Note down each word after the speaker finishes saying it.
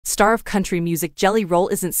star of country music Jelly Roll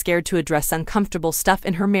isn't scared to address uncomfortable stuff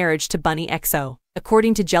in her marriage to Bunnie XO.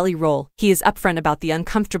 According to Jelly Roll, he is upfront about the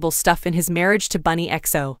uncomfortable stuff in his marriage to Bunnie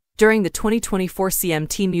XO. During the 2024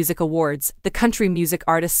 CMT Music Awards, the country music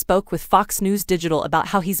artist spoke with Fox News Digital about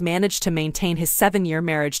how he's managed to maintain his 7-year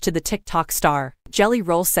marriage to the TikTok star. Jelly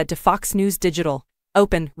Roll said to Fox News Digital,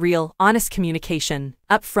 "Open, real, honest communication.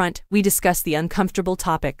 Up front, we discuss the uncomfortable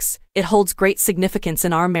topics. It holds great significance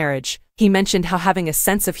in our marriage." He mentioned how having a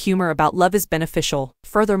sense of humor about love is beneficial.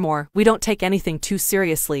 Furthermore, we don't take anything too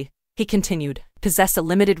seriously. He continued, "Possess a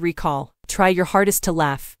limited recall. Try your hardest to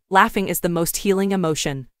laugh. Laughing is the most healing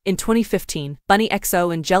emotion." In 2015, Bunnie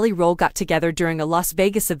XO and Jelly Roll got together during a Las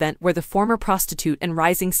Vegas event where the former prostitute and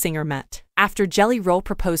rising singer met. After Jelly Roll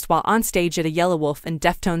proposed while on stage at a Yelawolf and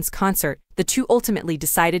Deftones concert, the two ultimately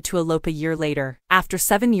decided to elope a year later. After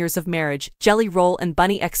 7 years of marriage, Jelly Roll and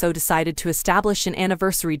Bunnie XO decided to establish an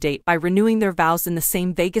anniversary date by renewing their vows in the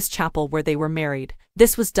same Vegas chapel where they were married.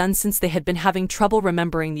 This was done since they had been having trouble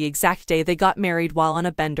remembering the exact day they got married while on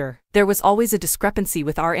a bender. "There was always a discrepancy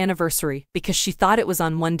with our anniversary because she thought it was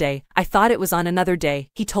on one day, I thought it was on another day,"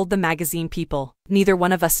 he told the magazine People. "Neither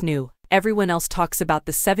one of us knew. Everyone else talks about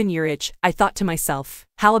the 7-year itch. I thought to myself,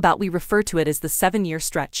 how about we refer to it as the 7-year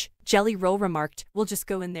stretch?" Jelly Roll remarked, "We'll just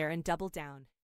go in there and double down."